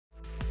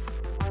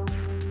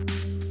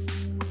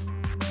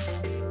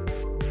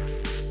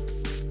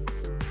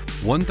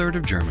1/3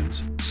 of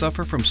Germans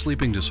suffer from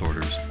sleeping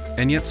disorders,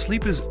 and yet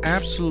sleep is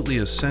absolutely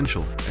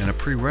essential and a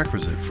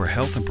prerequisite for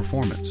health and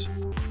performance.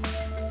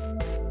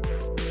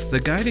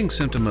 The guiding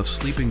symptom of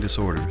sleeping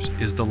disorders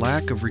is the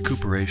lack of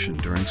recuperation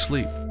during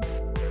sleep.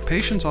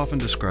 Patients often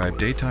describe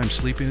daytime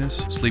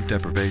sleepiness, sleep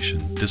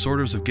deprivation,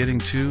 disorders of getting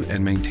to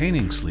and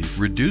maintaining sleep,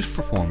 reduced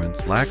performance,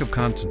 lack of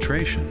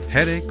concentration,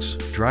 headaches,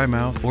 dry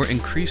mouth, or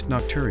increased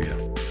nocturia.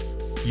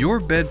 Your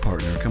bed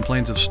partner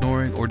complains of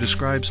snoring or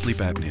describes sleep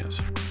apneas.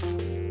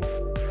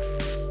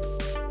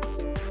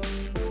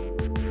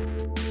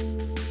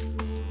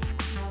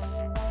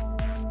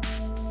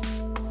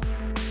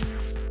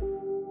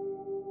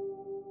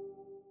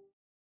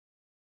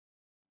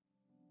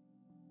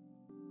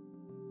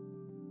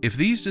 If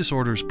these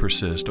disorders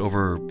persist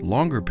over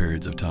longer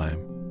periods of time,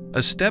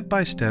 a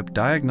step-by-step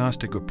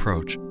diagnostic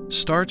approach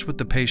starts with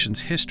the patient's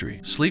history,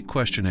 sleep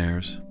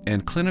questionnaires,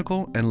 and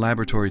clinical and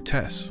laboratory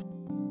tests.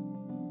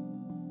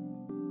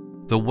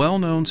 The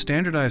well-known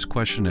standardized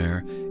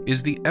questionnaire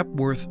is the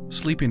Epworth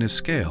Sleepiness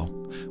Scale,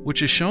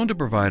 which is shown to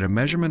provide a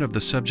measurement of the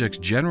subject's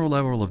general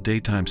level of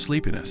daytime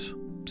sleepiness.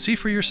 See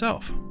for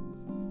yourself.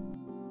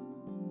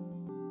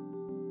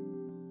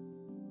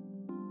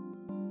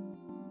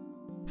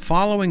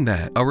 Following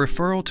that, a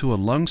referral to a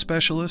lung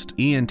specialist,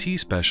 ENT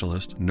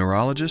specialist,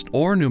 neurologist,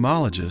 or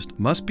pneumologist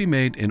must be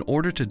made in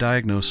order to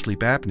diagnose sleep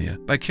apnea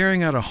by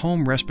carrying out a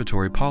home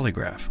respiratory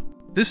polygraph.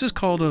 This is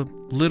called a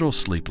little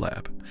sleep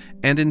lab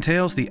and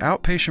entails the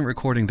outpatient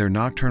recording their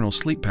nocturnal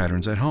sleep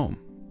patterns at home.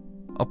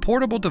 A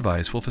portable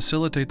device will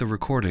facilitate the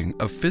recording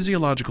of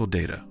physiological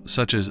data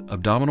such as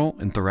abdominal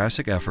and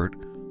thoracic effort,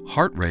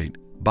 heart rate,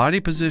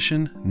 body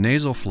position,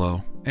 nasal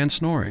flow, and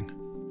snoring.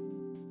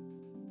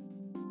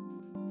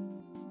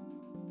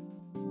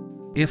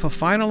 If a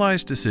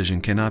finalized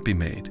decision cannot be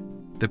made,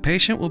 the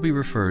patient will be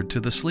referred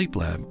to the sleep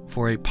lab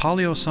for a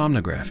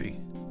polysomnography.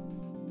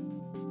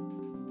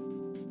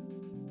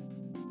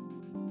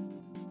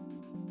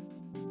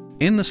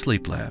 In the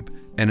sleep lab,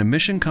 an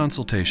admission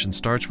consultation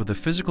starts with a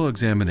physical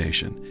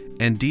examination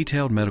and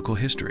detailed medical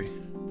history.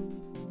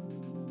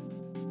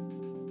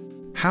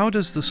 How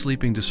does the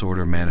sleeping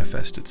disorder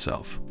manifest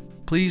itself?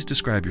 Please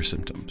describe your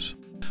symptoms.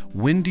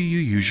 When do you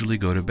usually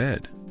go to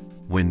bed?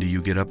 When do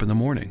you get up in the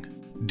morning?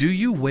 Do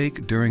you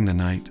wake during the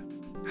night?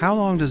 How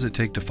long does it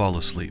take to fall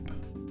asleep?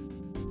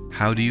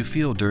 How do you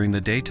feel during the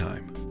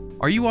daytime?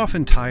 Are you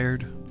often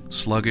tired,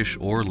 sluggish,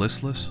 or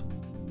listless?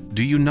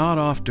 Do you nod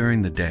off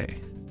during the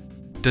day?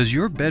 Does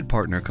your bed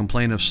partner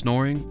complain of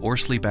snoring or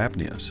sleep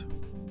apneas?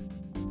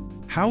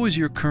 How is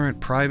your current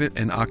private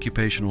and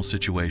occupational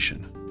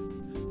situation?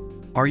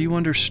 Are you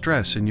under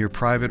stress in your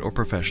private or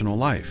professional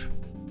life?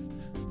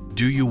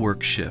 Do you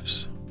work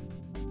shifts?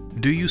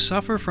 Do you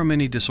suffer from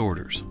any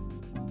disorders?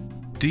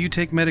 Do you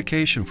take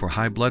medication for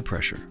high blood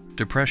pressure,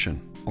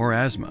 depression, or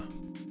asthma?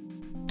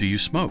 Do you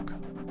smoke?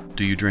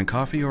 Do you drink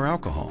coffee or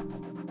alcohol?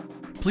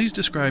 Please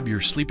describe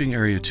your sleeping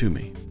area to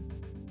me.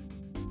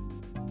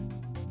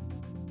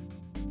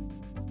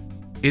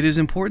 It is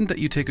important that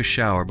you take a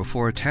shower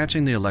before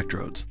attaching the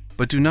electrodes,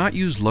 but do not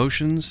use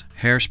lotions,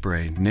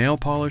 hairspray, nail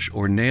polish,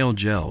 or nail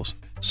gels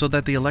so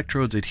that the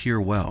electrodes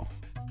adhere well.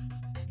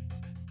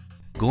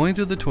 Going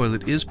to the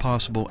toilet is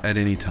possible at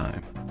any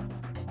time.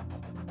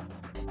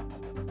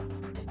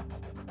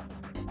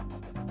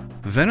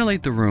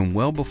 Ventilate the room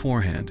well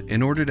beforehand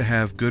in order to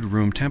have good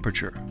room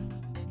temperature.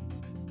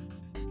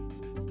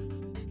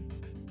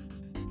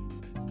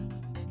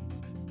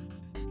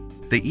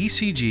 The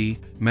ECG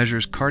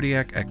measures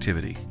cardiac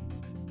activity.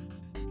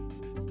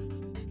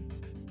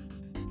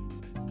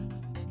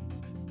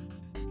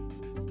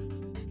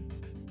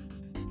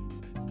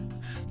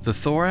 The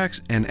thorax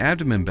and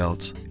abdomen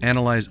belts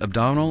analyze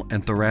abdominal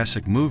and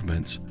thoracic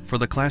movements for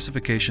the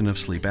classification of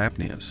sleep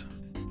apneas.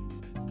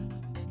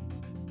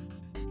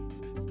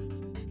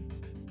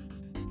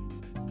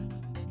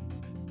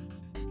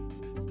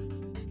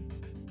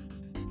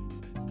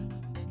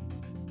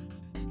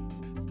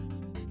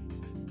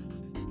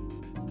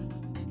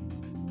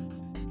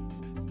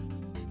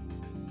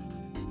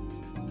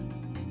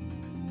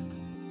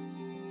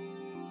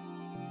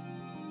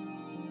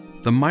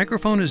 The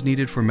microphone is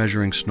needed for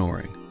measuring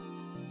snoring.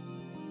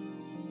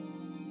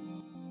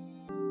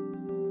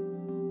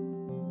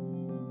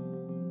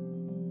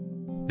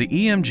 The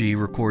EMG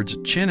records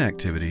chin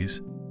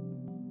activities,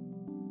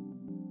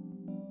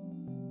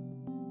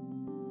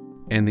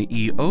 and the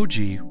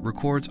EOG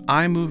records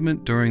eye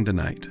movement during the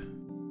night.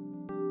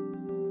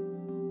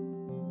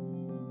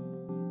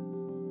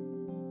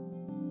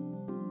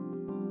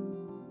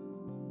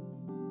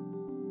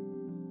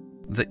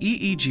 The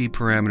EEG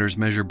parameters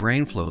measure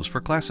brain flows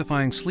for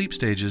classifying sleep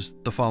stages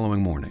the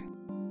following morning.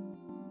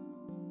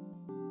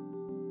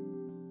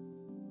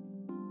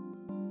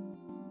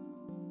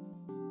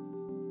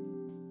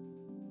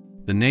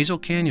 The nasal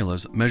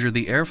cannulas measure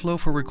the airflow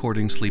for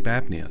recording sleep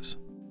apneas.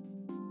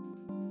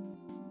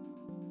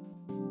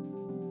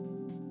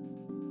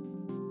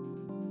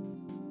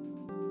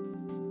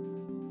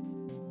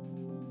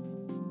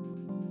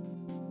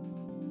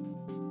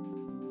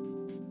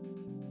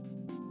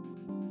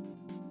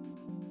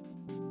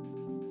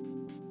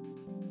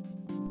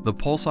 The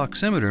pulse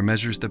oximeter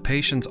measures the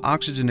patient's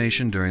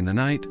oxygenation during the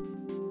night.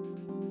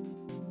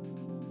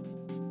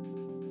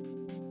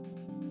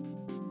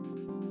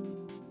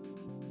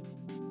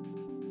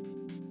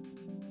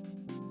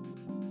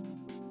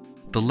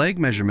 The leg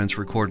measurements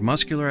record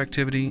muscular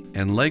activity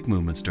and leg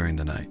movements during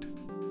the night.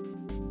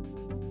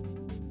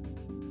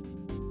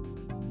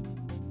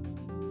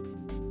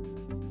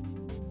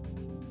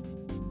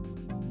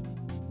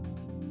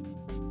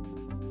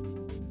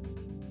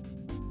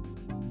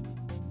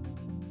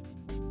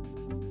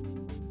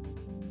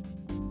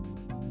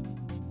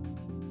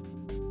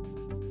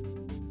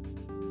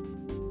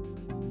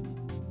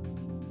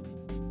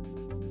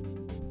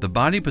 The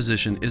body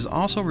position is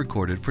also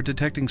recorded for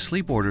detecting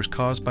sleep orders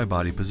caused by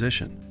body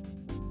position.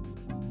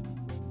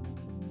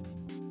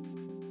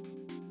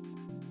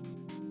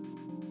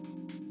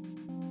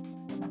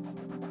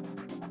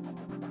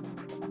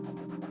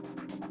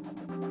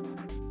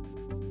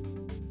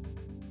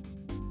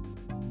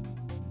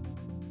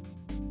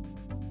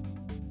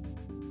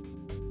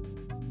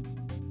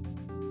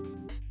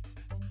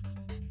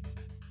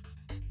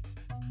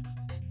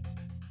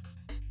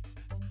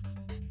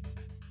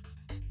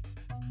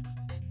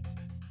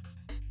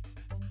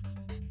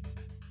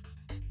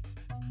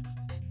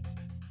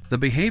 The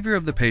behavior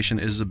of the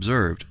patient is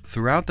observed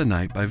throughout the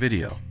night by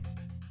video.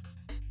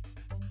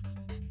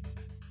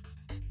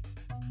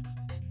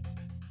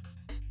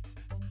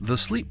 The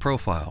sleep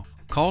profile,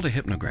 called a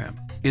hypnogram,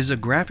 is a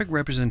graphic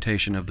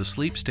representation of the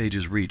sleep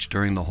stages reached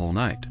during the whole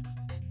night.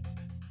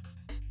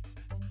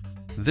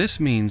 This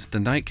means the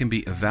night can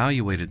be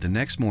evaluated the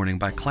next morning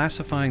by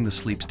classifying the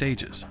sleep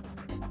stages.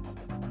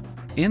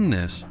 In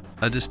this,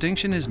 a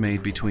distinction is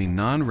made between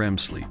non-REM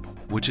sleep,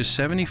 which is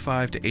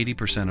 75 to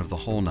 80% of the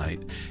whole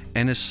night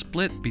and is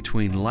split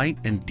between light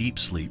and deep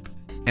sleep,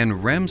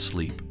 and REM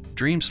sleep,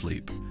 dream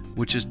sleep,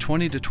 which is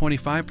 20 to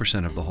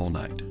 25% of the whole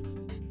night.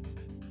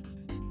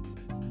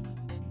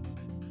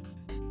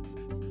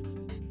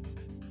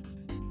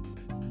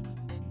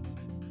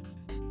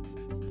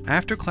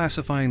 After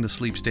classifying the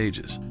sleep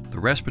stages, the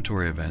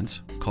respiratory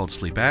events, called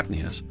sleep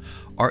apneas,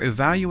 are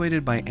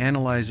evaluated by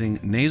analyzing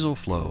nasal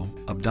flow,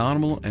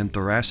 abdominal and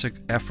thoracic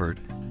effort,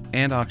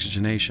 and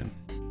oxygenation.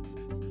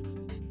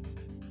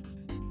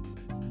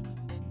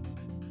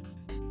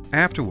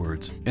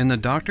 Afterwards, in the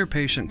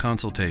doctor-patient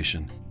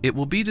consultation, it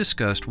will be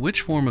discussed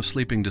which form of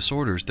sleeping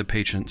disorders the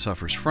patient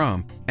suffers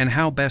from and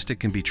how best it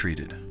can be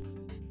treated.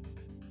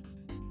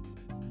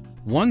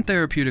 One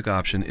therapeutic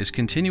option is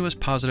continuous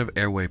positive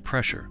airway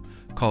pressure,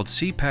 called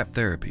CPAP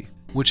therapy,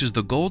 which is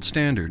the gold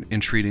standard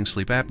in treating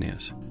sleep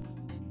apneas.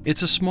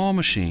 It's a small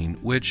machine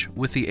which,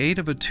 with the aid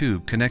of a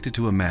tube connected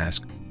to a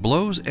mask,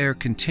 blows air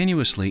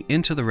continuously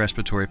into the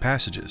respiratory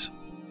passages.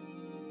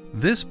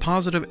 This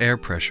positive air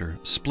pressure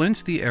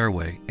splints the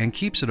airway and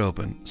keeps it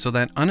open so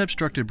that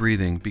unobstructed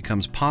breathing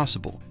becomes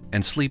possible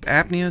and sleep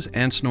apneas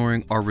and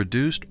snoring are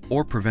reduced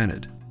or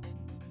prevented.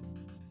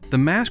 The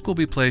mask will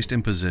be placed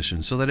in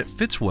position so that it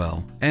fits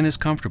well and is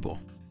comfortable.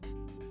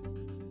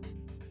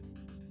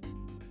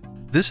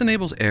 This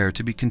enables air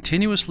to be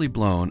continuously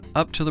blown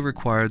up to the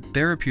required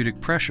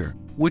therapeutic pressure,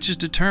 which is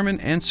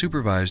determined and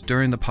supervised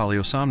during the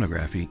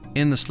polysomnography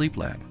in the sleep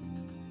lab.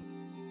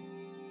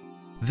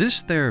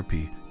 This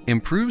therapy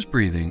improves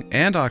breathing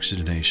and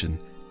oxygenation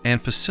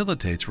and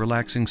facilitates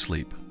relaxing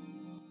sleep.